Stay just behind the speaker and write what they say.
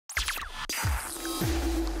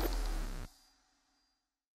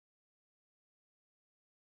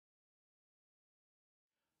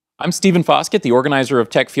I'm Stephen Foskett, the organizer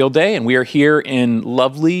of Tech Field Day, and we are here in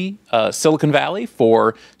lovely Silicon Valley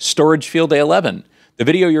for Storage Field Day 11. The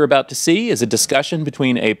video you're about to see is a discussion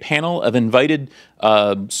between a panel of invited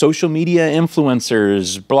social media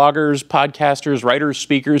influencers, bloggers, podcasters, writers,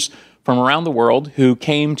 speakers from around the world who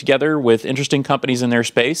came together with interesting companies in their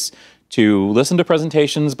space to listen to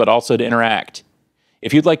presentations, but also to interact.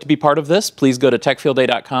 If you'd like to be part of this, please go to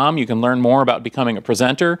techfieldday.com. You can learn more about becoming a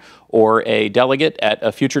presenter or a delegate at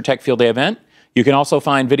a future Tech Field Day event. You can also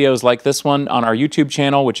find videos like this one on our YouTube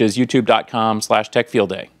channel, which is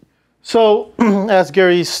youtube.com/techfieldday. So, as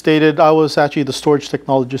Gary stated, I was actually the storage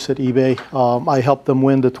technologist at eBay. I helped them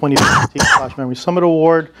win the 2015 Flash Memory Summit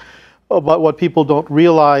Award. But what people don't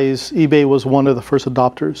realize, eBay was one of the first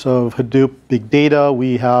adopters of Hadoop big data.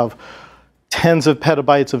 We have tens of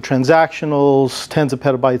petabytes of transactionals, tens of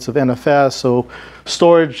petabytes of NFS, so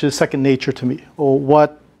storage is second nature to me.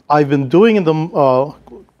 What I've been doing in the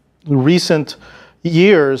recent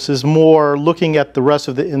years is more looking at the rest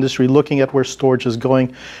of the industry, looking at where storage is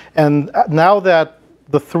going. And now that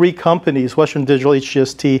the three companies, Western Digital,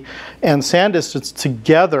 HGST, and SanDisk, it's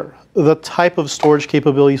together, the type of storage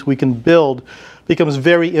capabilities we can build becomes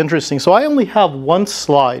very interesting. So I only have one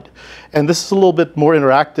slide, and this is a little bit more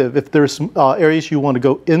interactive. If there's areas you want to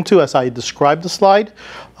go into as I describe the slide,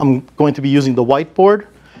 I'm going to be using the whiteboard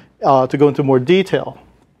to go into more detail.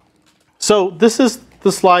 So this is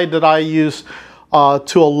the slide that I use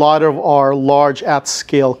to a lot of our large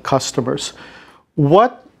at-scale customers.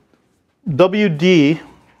 What WD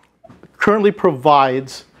currently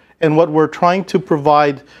provides and what we're trying to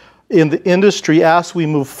provide in the industry as we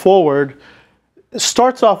move forward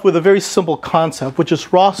starts off with a very simple concept, which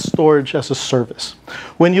is raw storage as a service.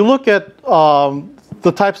 When you look at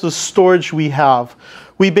the types of storage we have,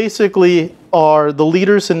 we basically are the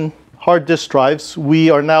leaders in hard disk drives. We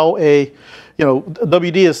are now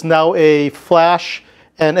WD is now a flash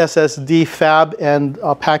and SSD fab and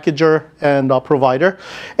packager and provider.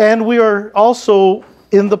 And we are also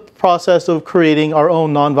in the process of creating our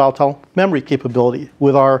own non-volatile memory capability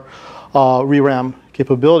with our ReRAM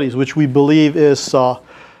capabilities, which we believe is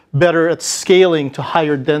better at scaling to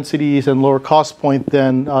higher densities and lower cost point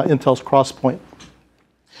than Intel's Crosspoint.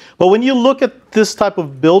 But when you look at this type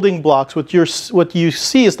of building blocks, what you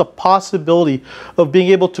see is the possibility of being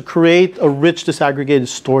able to create a rich disaggregated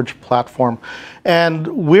storage platform. And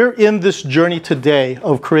we're in this journey today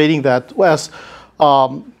of creating that. As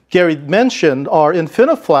Gary mentioned, our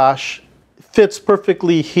InfiniFlash fits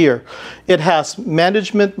perfectly here. It has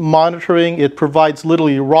management, monitoring. It provides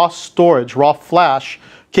literally raw storage, raw flash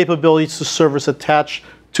capabilities to servers attached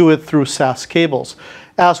to it through SAS cables.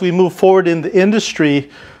 As we move forward in the industry,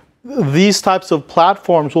 these types of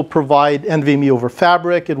platforms will provide NVMe over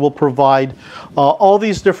Fabric. It will provide all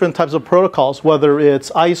these different types of protocols, whether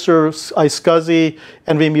it's ISR, iSCSI,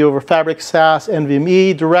 NVMe over Fabric, SAS,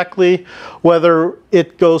 NVMe directly, whether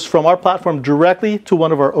it goes from our platform directly to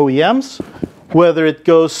one of our OEMs, whether it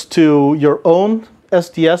goes to your own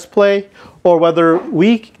SDS play, or whether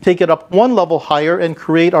we take it up one level higher and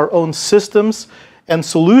create our own systems and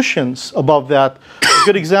solutions above that. A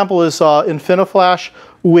good example is InfiniFlash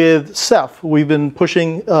with Ceph. We've been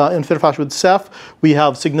pushing InfiniFlash with Ceph. We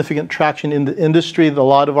have significant traction in the industry. A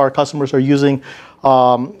lot of our customers are using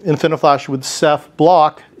InfiniFlash with Ceph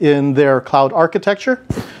block in their cloud architecture.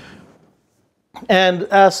 And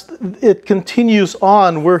as it continues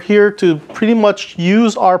on, we're here to pretty much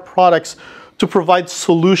use our products to provide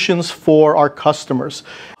solutions for our customers.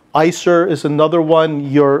 ISR is another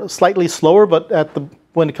one. You're slightly slower, but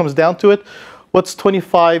when it comes down to it, what's 10,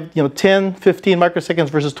 15 microseconds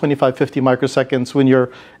versus 25, 50 microseconds when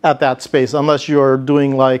you're at that space? Unless you're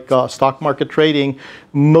doing like stock market trading,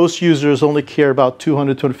 most users only care about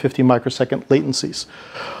 200, 250 microsecond latencies.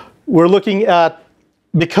 We're looking at,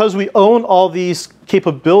 because we own all these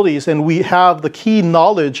capabilities and we have the key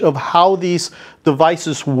knowledge of how these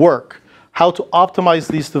devices work, how to optimize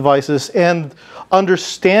these devices, and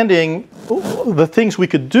understanding the things we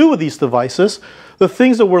could do with these devices, the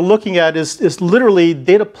things that we're looking at is literally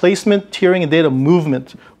data placement, tiering, and data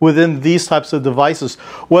movement within these types of devices.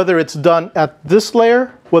 Whether it's done at this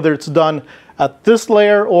layer, whether it's done at this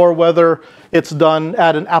layer, or whether it's done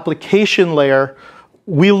at an application layer,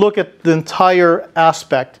 we look at the entire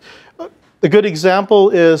aspect. A good example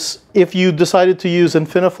is if you decided to use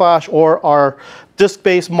InfiniFlash or our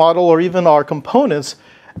disk-based model or even our components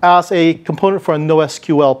as a component for a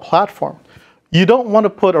NoSQL platform. You don't want to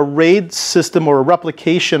put a RAID system or a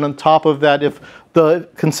replication on top of that if the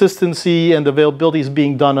consistency and availability is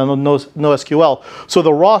being done on NoSQL. So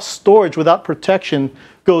the raw storage without protection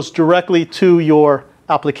goes directly to your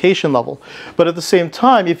application level. But at the same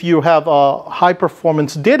time, if you have a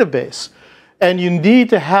high-performance database and you need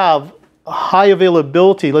to have high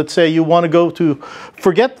availability, let's say you want to go to,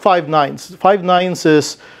 forget 5 nines. 5 nines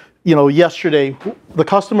is, you know, yesterday. The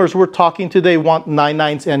customers we're talking to, they want 9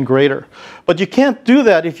 nines and greater. But you can't do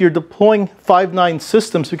that if you're deploying 5 9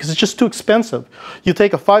 systems because it's just too expensive. You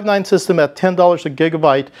take a 5 9 system at $10 a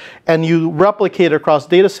gigabyte and you replicate it across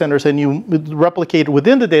data centers and you replicate it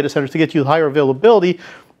within the data centers to get you higher availability,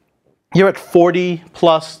 you're at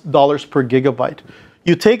 $40+ per gigabyte.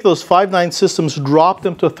 You take those 5 9 systems, drop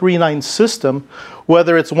them to a 3 9 system,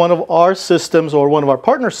 whether it's one of our systems or one of our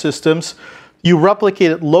partner systems, you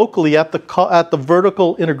replicate it locally at the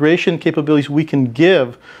vertical integration capabilities we can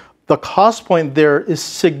give. The cost point there is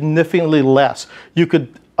significantly less. You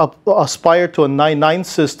could aspire to a 9 9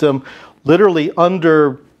 system literally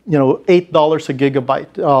under, you know, $8 a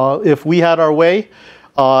gigabyte. If we had our way,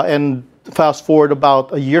 and fast forward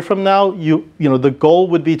about a year from now, you know, the goal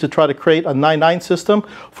would be to try to create a 9 9 system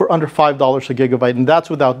for under $5 a gigabyte, and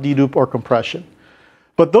that's without dedupe or compression.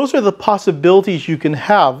 But those are the possibilities you can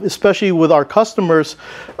have, especially with our customers.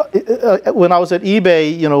 When I was at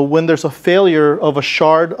eBay, you know, when there's a failure of a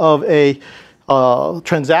shard of a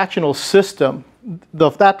transactional system,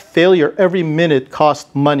 that failure every minute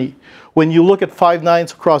costs money. When you look at 5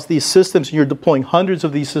 nines across these systems, and you're deploying hundreds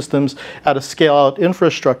of these systems at a scale-out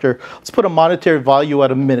infrastructure, let's put a monetary value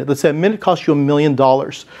at a minute. Let's say a minute costs you $1 million.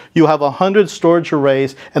 You have 100 storage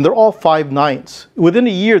arrays, and they're all 5 nines. Within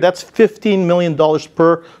a year, that's $15 million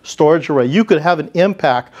per storage array. You could have an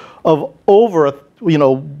impact of over, you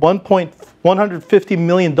know, $150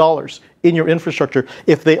 million in your infrastructure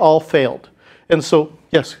if they all failed. And so,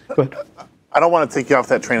 yes, go ahead. I don't want to take you off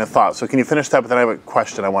that train of thought. So can you finish that? But then I have a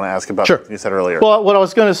question I want to ask about Sure. what you said earlier. Well, what I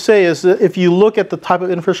was going to say is that if you look at the type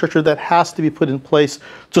of infrastructure that has to be put in place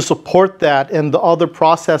to support that and the other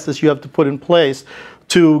processes you have to put in place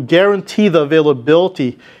to guarantee the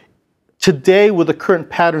availability, today with the current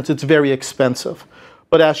patterns, it's very expensive.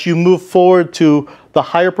 But as you move forward to the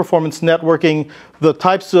higher performance networking, the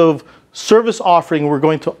types of service offering we're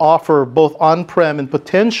going to offer both on-prem and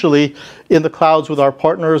potentially in the clouds with our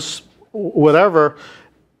partners, whatever,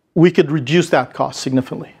 we could reduce that cost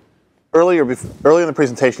significantly. Earlier in the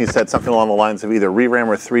presentation, you said something along the lines of either ReRAM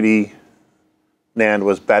or 3D NAND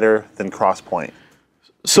was better than Crosspoint.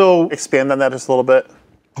 So expand on that just a little bit.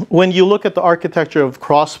 When you look at the architecture of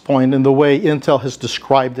Crosspoint and the way Intel has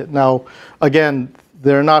described it, now, again,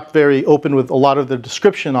 they're not very open with a lot of their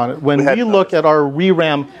description on it. When we look at our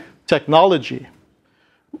ReRAM technology,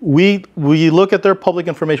 we look at their public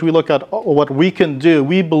information, we look at what we can do.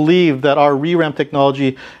 We believe that our ReRAM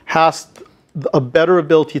technology has a better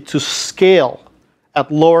ability to scale at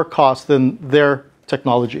lower cost than their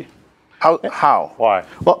technology. How? Why?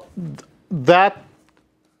 Well, that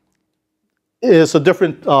is a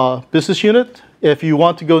different business unit. If you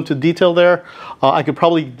want to go into detail there, I could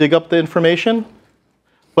probably dig up the information,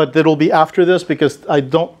 but it'll be after this because I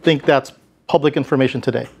don't think that's public information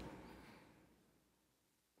today.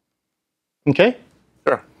 Okay?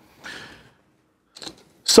 Sure.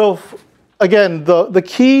 So again, the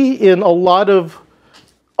key in a lot of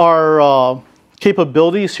our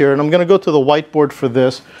capabilities here, and I'm going to go to the whiteboard for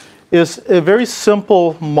this, is a very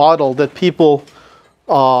simple model that people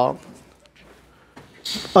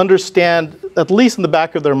understand, at least in the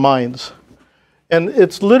back of their minds. And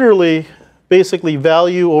it's literally basically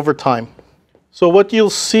value over time. So what you'll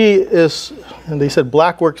see is, and they said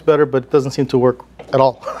black works better, but it doesn't seem to work at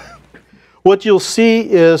all. What you'll see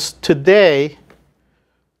is today,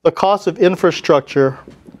 the cost of infrastructure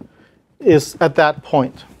is at that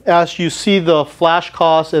point. As you see the flash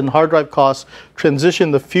costs and hard drive costs transition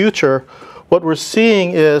in the future, what we're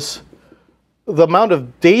seeing is the amount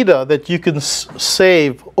of data that you can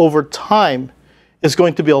save over time is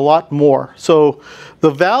going to be a lot more. So the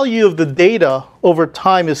value of the data over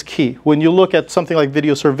time is key. When you look at something like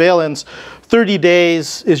video surveillance, 30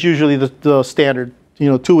 days is usually the standard.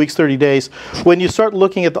 2 weeks, 30 days. When you start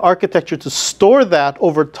looking at the architecture to store that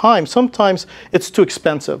over time, sometimes it's too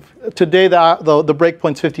expensive. Today, the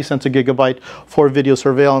breakpoint's 50 cents a gigabyte for video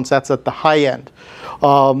surveillance. That's at the high end.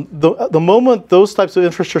 The moment those types of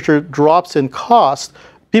infrastructure drops in cost,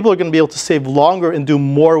 people are going to be able to save longer and do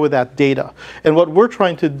more with that data. And what we're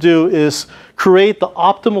trying to do is create the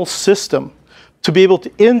optimal system to be able to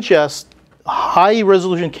ingest high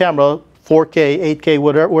resolution camera, 4K, 8K,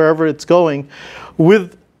 wherever it's going,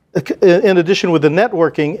 in addition with the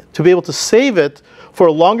networking, to be able to save it for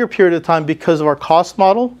a longer period of time because of our cost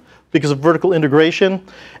model, because of vertical integration,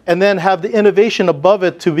 and then have the innovation above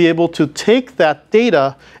it to be able to take that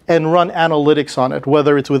data and run analytics on it,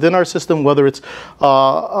 whether it's within our system, whether it's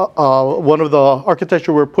one of the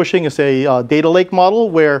architecture we're pushing is a data lake model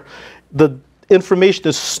where the information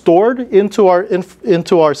is stored into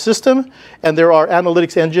our system, and there are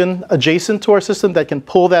analytics engine adjacent to our system that can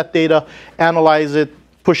pull that data, analyze it,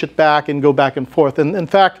 push it back, and go back and forth. And in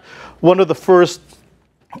fact, one of the first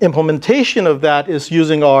implementation of that is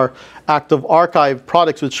using our Active Archive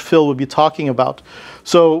products, which Phil will be talking about.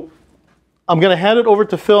 So I'm going to hand it over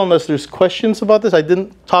to Phil unless there's questions about this. I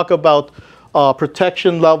didn't talk about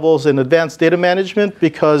protection levels and advanced data management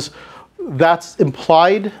because that's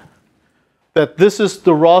implied that this is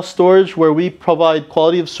the raw storage where we provide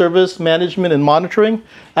quality of service management and monitoring.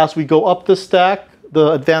 As we go up the stack,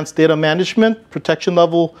 the advanced data management protection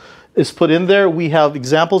level is put in there. We have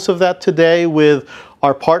examples of that today with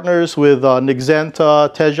our partners, with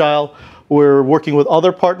Nexenta, Tegile. We're working with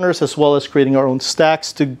other partners as well as creating our own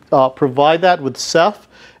stacks to provide that with Ceph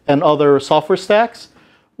and other software stacks.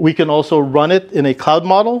 We can also run it in a cloud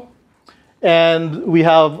model. And we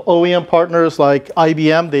have OEM partners like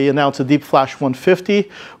IBM. They announced a Deep Flash 150,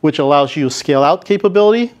 which allows you scale out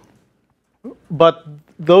capability. But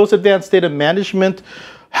those advanced data management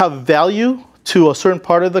have value to a certain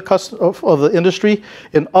part of the industry.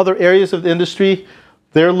 In other areas of the industry,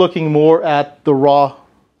 they're looking more at the raw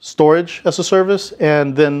storage as a service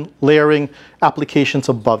and then layering applications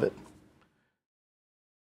above it.